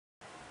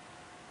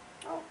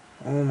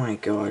Oh my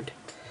god.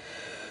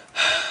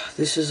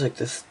 This is like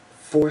the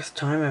fourth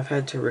time I've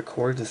had to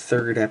record the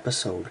third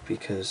episode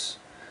because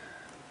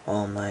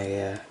all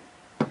my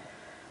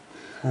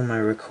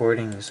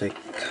recordings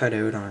like cut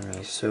out on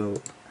me.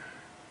 So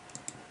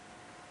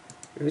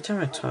every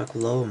time I talk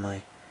low,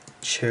 my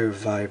chair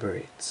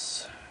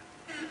vibrates.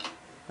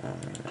 I'm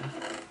gonna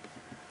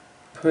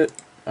put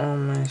all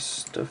my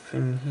stuff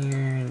in here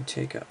and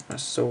take out my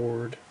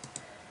sword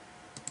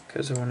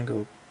because I want to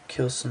go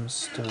kill some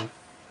stuff.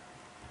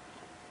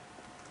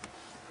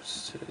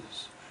 What's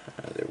this?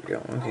 There we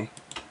go. Okay.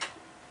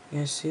 You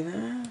guys see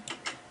that?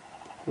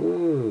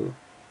 Ooh.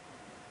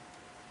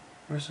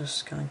 Where's the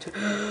skeleton?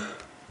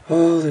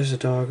 Oh, there's a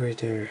dog right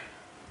there.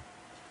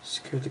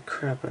 Scared the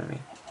crap out of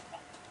me.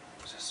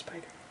 There's a spider.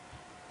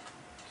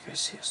 You guys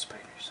see a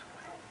spider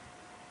somewhere?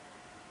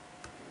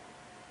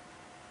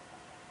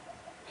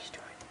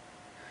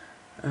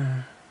 What are you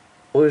doing?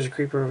 Oh, there's a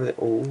creeper over there.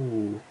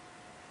 Oh.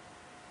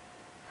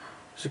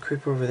 There's a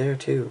creeper over there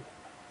too.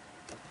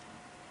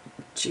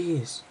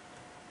 Jeez.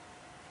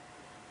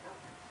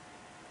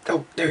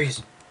 Oh, there he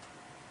is.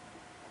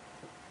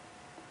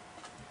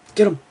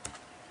 Get him.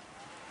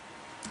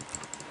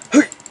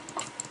 Hey!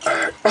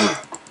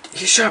 Oh,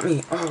 he shot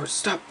me. Oh,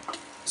 stop.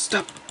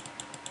 Stop.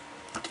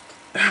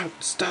 Ow,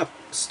 stop.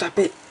 Stop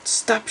it.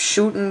 Stop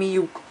shooting me,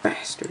 you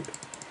bastard.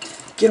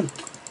 Get him.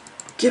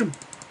 Get him.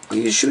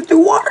 You shoot the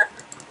water.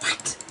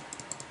 What?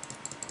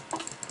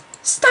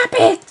 Stop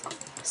it.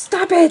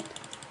 Stop it.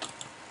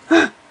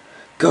 Ah,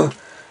 go.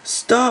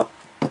 Stop.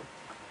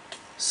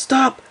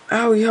 Stop.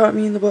 Ow, he got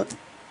me in the butt.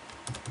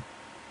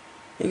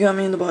 He got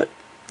me in the butt.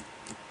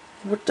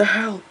 What the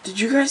hell? Did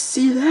you guys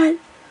see that?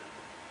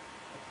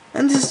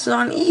 And this is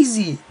on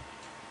easy.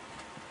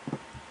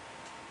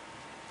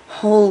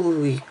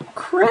 Holy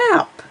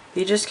crap.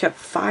 He just kept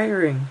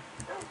firing.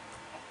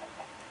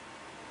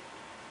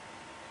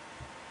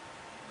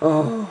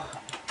 Oh,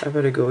 I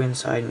better go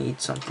inside and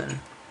eat something.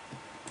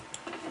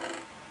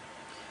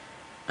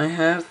 I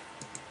have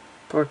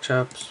pork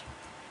chops.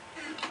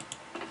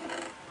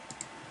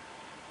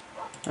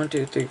 1,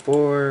 2, 3,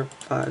 4,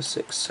 5,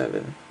 6,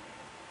 7.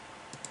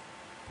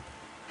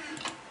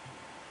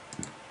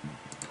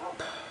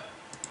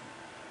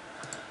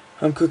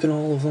 I'm cooking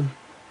all of them.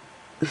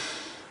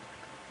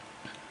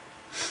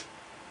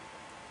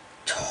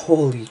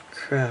 Holy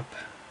crap.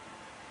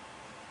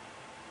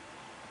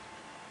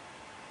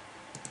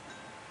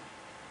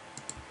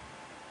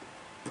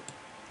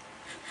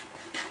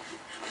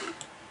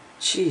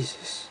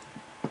 Jesus.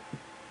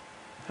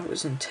 That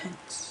was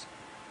intense.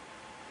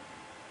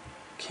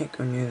 Can't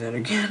go near that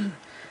again.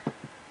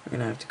 I'm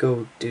gonna have to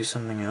go do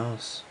something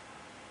else.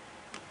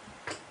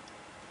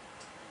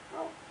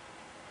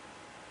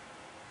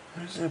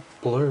 Where's that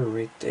blur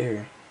right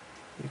there?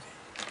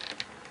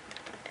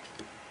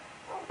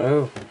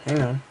 Oh,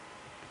 hang on.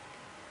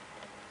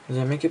 Does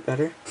that make it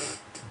better?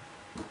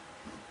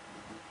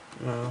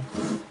 No.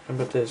 How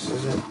about this?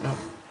 Is it? No.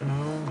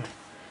 No.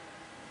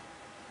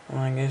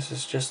 Well, I guess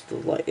it's just the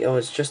light. Oh,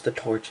 it's just the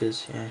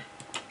torches. Yeah.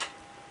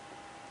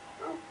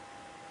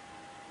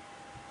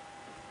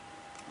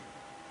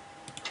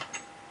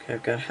 Okay,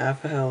 I've got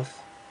half a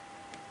health.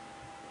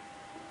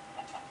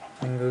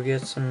 I can go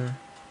get some.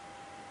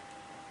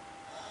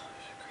 Oh,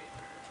 there's a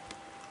creeper.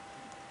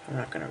 I'm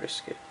not gonna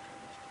risk it.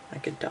 I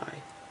could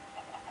die.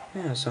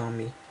 Yeah,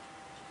 zombie.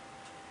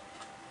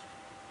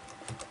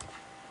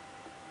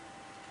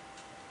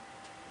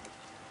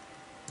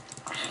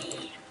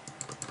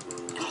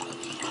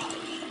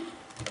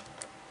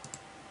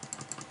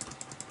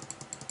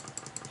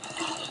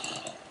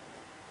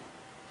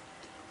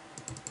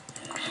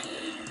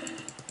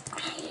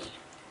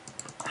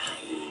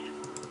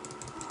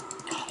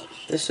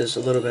 This is a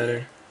little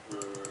better.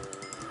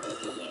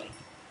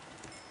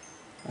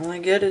 All I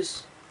get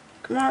is...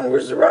 Come on,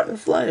 where's the rotten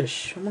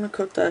flesh? I'm gonna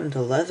cook that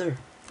into leather.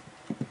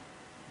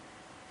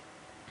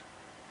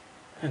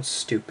 That's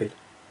stupid.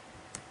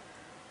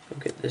 Go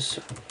get this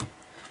zombie.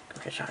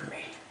 Come here,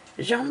 zombie.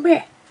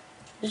 Zombie!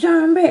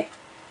 Zombie!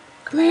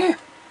 Come here!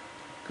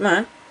 Come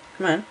on.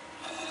 Come on.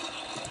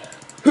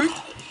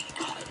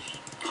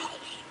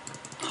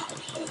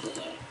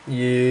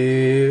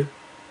 Yeah.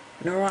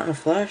 No rotten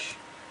flesh?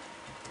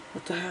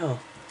 What the hell?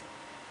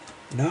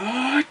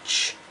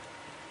 Notch!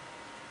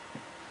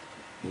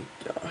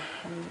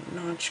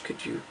 Notch,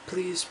 could you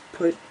please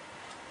put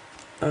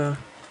the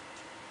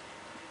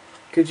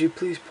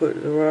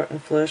rotten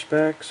flesh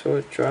back so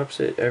it drops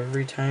it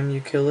every time you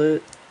kill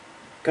it?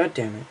 God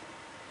damn it.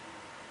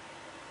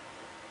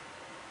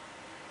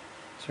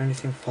 Is there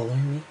anything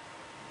following me?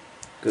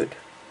 Good.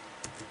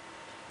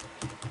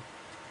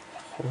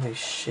 Holy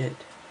shit.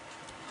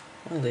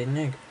 Oh, laid an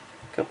egg.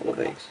 A couple of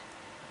eggs.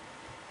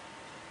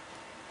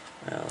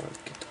 Well, let's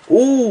get the...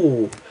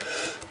 Ooh!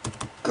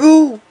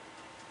 Go!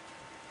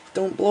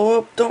 Don't blow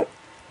up, don't...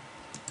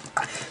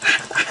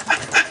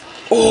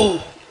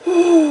 Oh!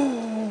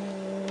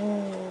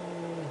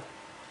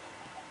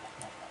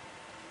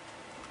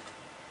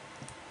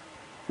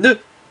 No!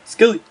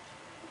 Skilly!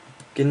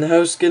 Get in the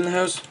house, get in the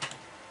house.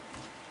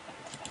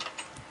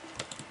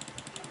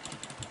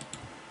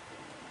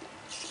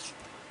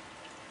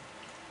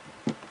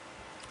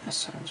 That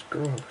sounds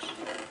gross.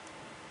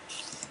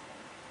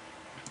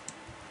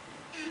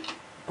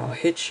 I'll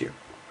hit you.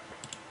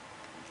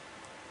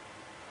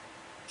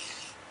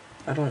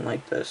 I don't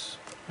like this.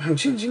 I'm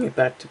changing it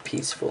back to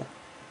peaceful.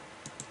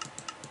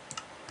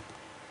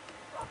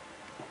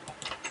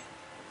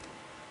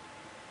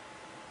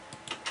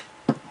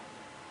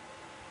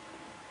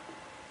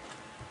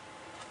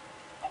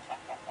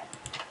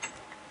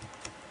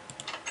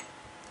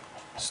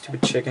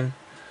 Stupid chicken.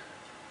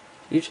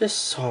 You just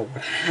saw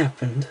what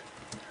happened.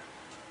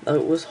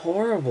 That was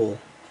horrible.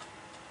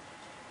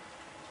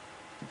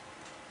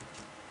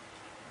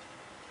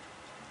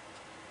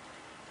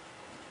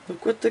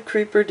 Look what the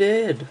creeper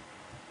did.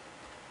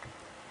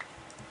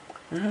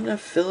 I had to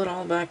fill it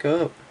all back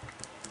up.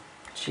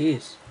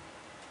 Jeez.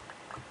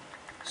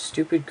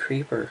 Stupid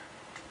creeper.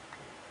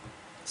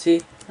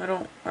 See, I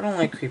don't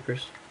like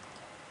creepers.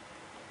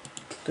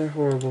 They're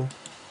horrible.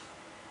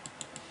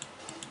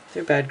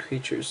 They're bad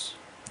creatures.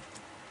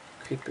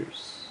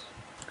 Creepers.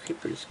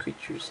 Creepers,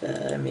 creatures.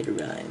 I made a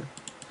rhyme.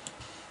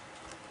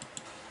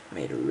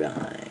 Made a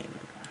rhyme.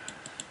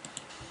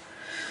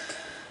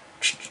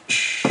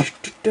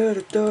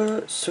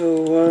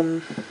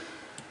 So,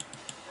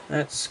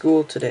 at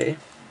school today,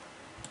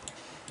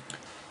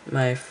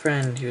 my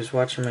friend, he was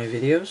watching my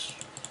videos,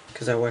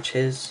 because I watch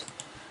his,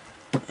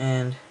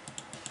 and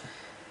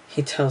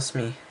he tells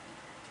me,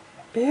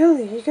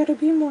 Bailey, you gotta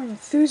be more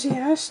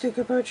enthusiastic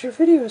about your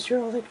videos.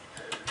 You're all like,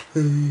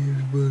 hey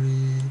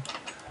everybody.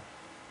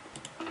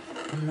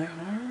 I'm like,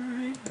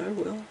 alright, I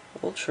will.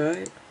 I'll try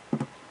it.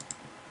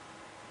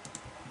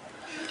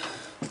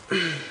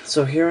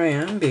 So here I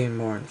am being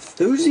more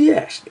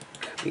enthusiastic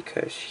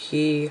because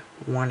he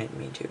wanted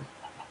me to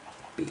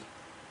be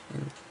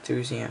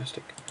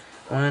enthusiastic.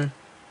 1,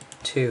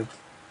 2.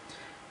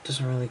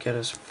 Doesn't really get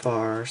us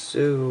far,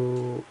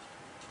 so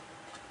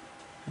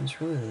it's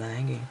really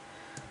lagging.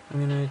 I'm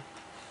gonna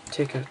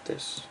take out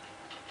this.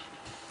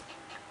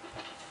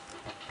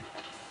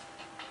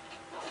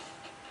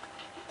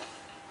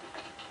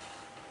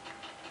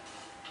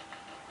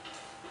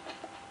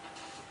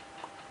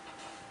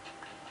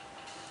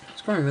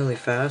 It's going really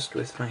fast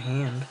with my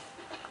hand.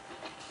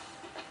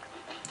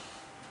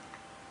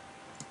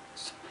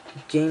 This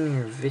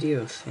gamer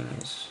video thing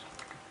is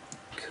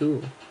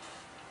cool.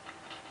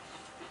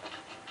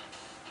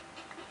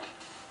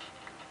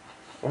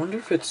 I wonder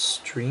if it's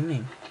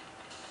streaming.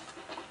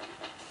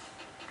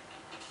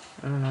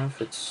 I don't know if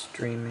it's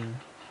streaming.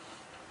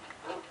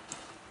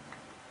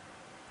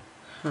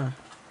 Huh.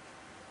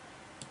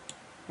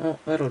 Well,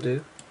 that'll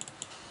do.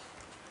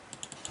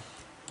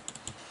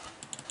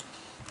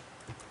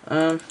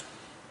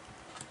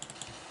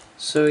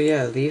 So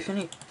yeah, leave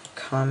any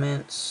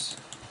comments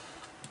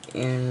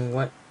in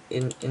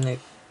the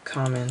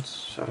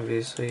comments,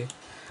 obviously,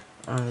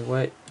 on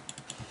what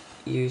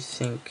you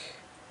think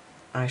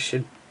I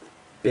should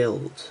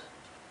build.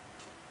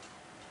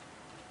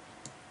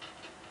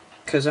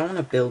 Cause I want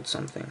to build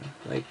something,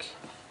 like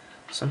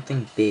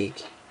something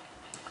big.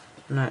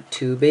 Not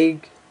too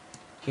big,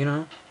 you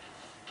know,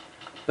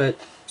 but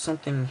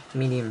something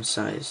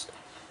medium-sized.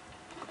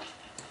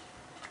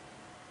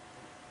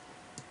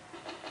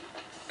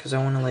 Cause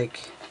I want to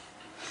like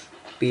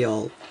be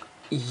all,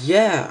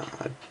 yeah,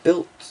 I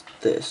built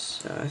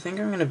this. I think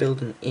I'm gonna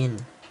build an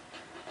inn,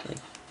 like,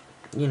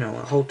 you know,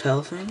 a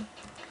hotel thing.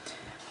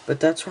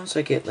 But that's once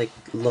I get like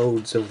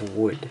loads of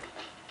wood.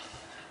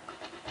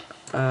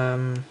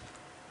 Yeah,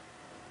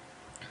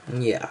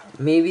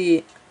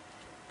 maybe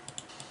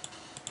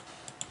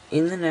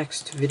in the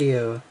next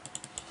video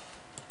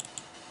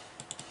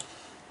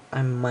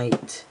I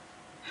might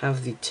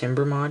have the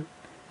timber mod.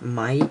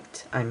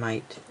 I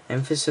might.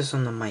 Emphasis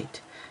on the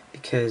might.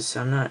 Because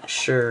I'm not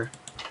sure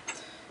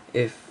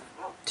if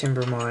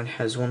timber mod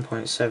has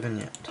 1.7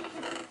 yet.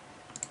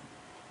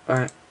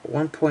 Alright,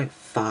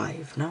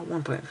 1.5, not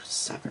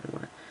 1.7.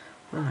 What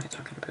am I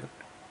talking about?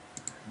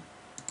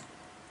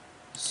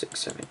 6,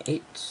 7,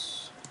 8.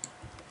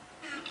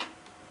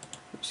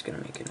 I'm just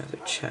gonna make another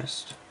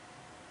chest.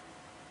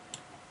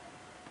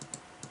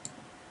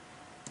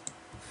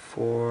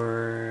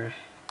 For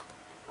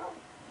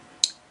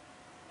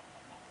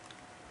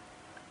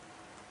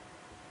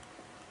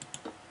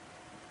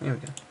there we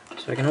go.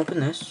 So I can open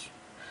this.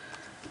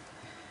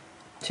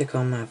 Take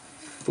all my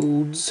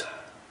foods.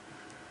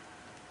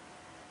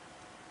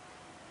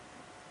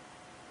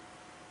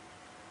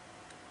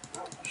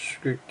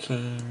 Sugar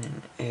cane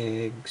and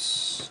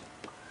eggs.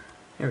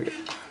 There we go.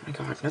 Oh my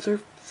god, another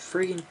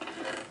friggin'.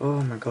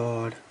 Oh my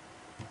god.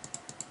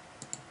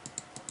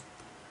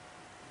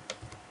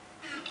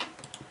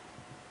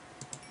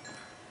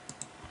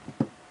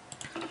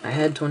 I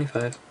had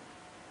 25.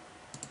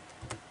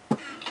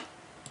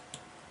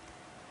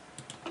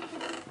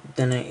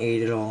 Then I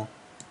ate it all.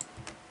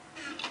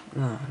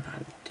 No, I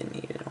didn't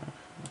eat it all.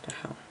 What the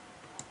hell?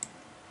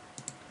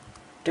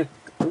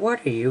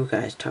 What are you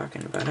guys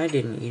talking about? I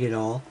didn't eat it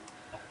all.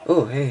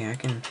 Oh, hey, I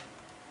can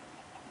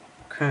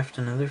craft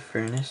another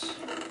furnace.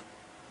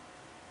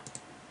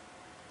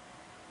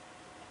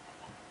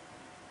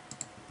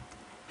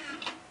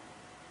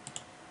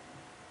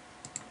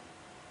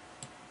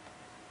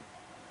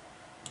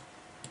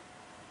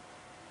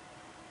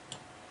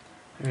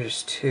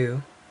 There's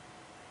 2,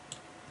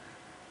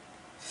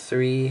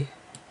 3,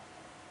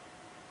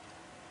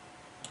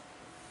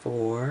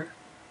 4,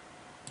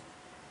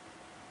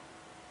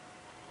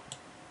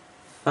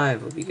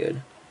 5 will be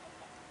good.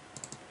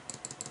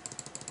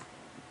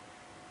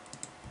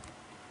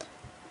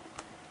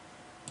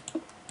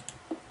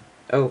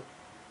 Oh,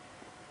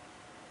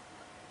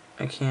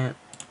 I can't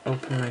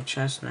open my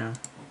chest now.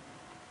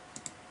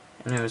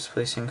 And I was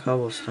placing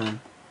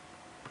cobblestone.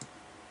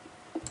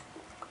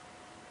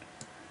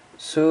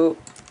 So,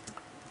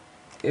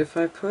 if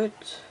I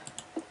put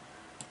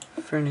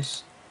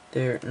furnace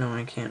there, no,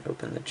 I can't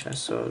open the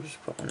chest, so I'll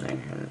just put one there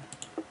and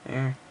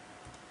there.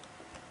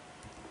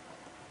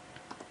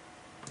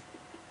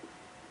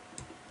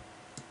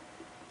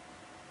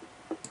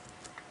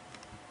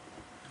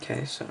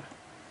 Okay, so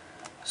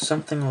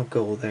something will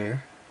go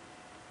there.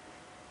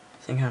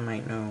 I think I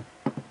might know.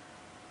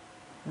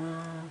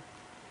 Well,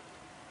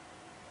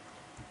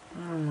 I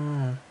don't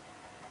know.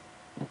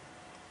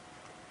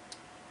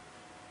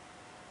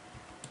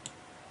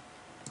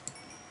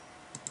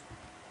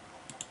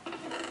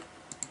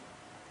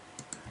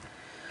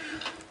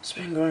 It's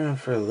been going on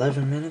for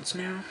 11 minutes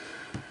now.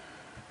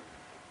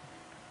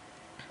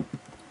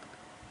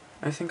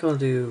 I think I'll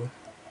do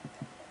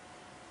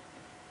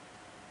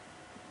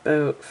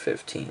about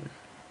 15.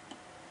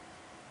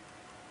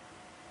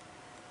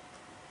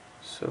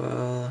 So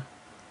I'll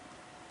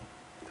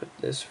put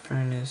this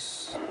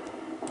furnace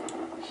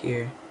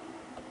here.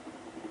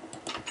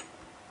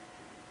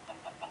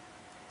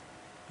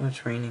 Oh,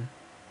 it's raining.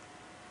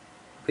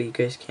 But you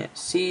guys can't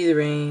see the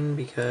rain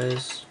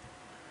because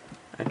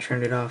I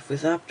turned it off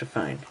with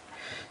Optifine.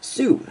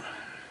 So,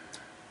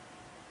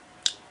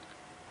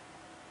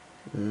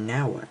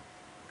 now what?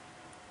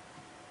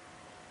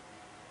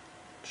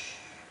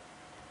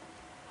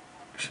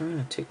 Actually, I'm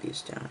going to take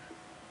these down.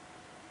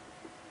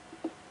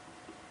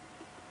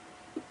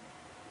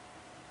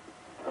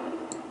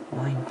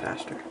 Mine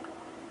faster.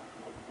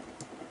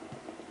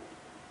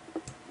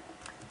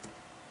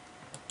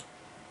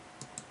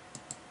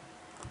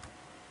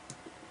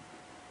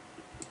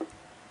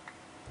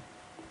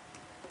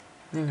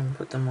 I think I'm going to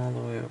put them all the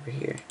way over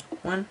here.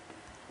 1,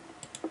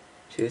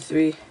 2,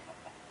 3,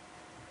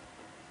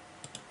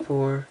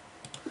 4,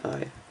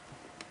 5.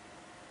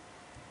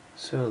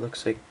 So it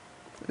looks like,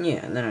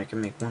 yeah, and then I can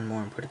make one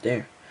more and put it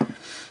there.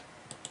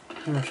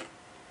 How much?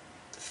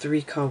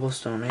 3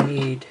 cobblestone. I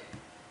need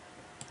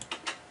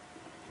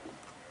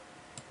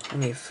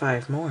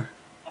 5 more.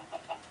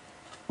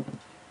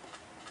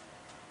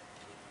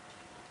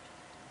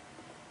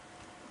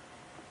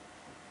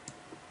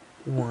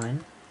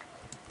 1,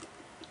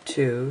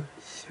 2,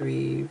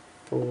 3,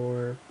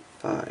 4,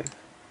 5.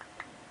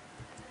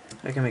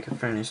 I can make a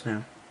furnace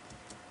now.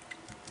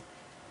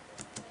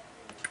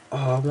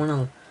 Oh, I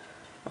wanna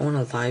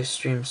live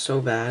stream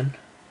so bad.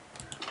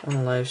 I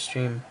wanna live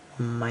stream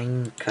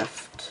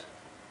Minecraft.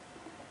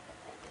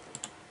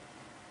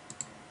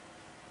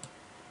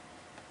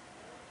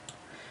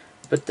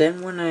 But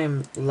then when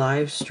I'm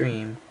live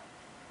stream,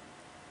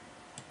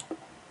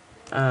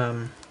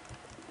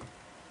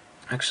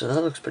 actually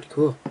that looks pretty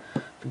cool.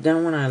 But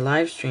then when I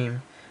live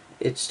stream,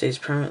 it stays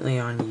permanently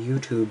on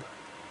YouTube.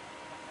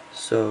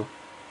 So,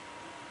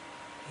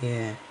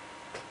 yeah.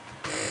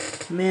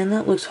 Man,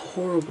 that looks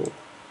horrible.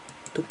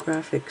 The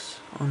graphics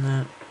on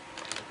that.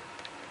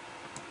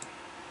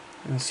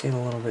 I can see it a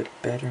little bit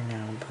better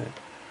now, but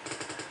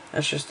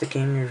that's just the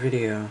gamer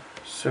video.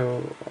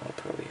 So I'll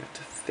probably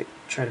have to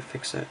try to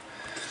fix that.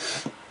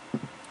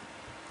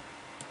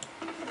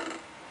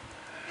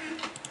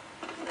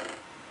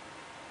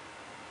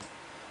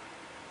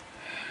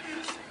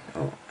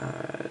 Oh,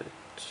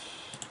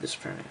 this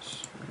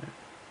furnace.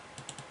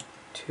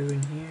 2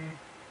 in here.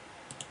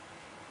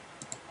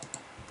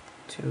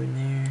 2 in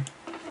there.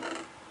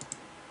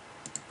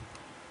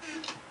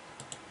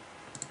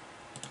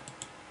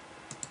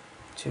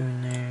 2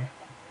 in there.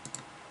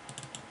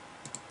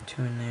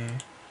 2 in there.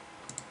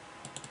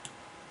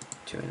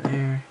 2 in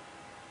there.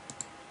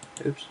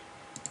 Oops.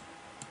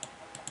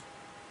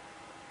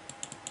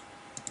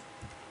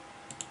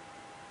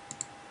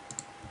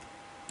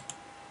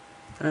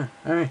 Oh,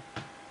 alright.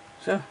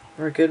 So,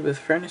 we're good with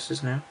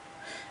furnaces now.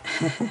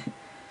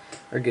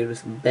 We're good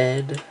with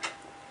bed.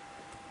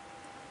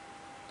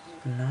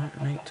 Not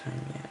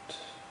nighttime yet.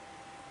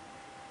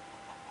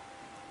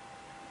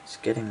 It's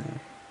getting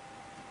there.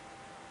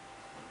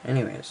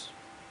 Anyways.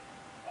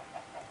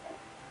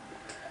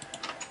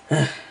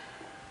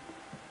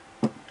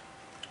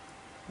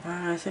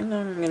 I think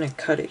I'm gonna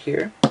cut it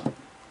here.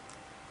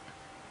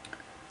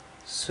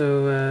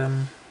 So,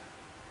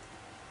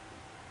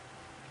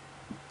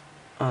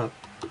 I'll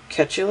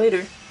catch you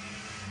later.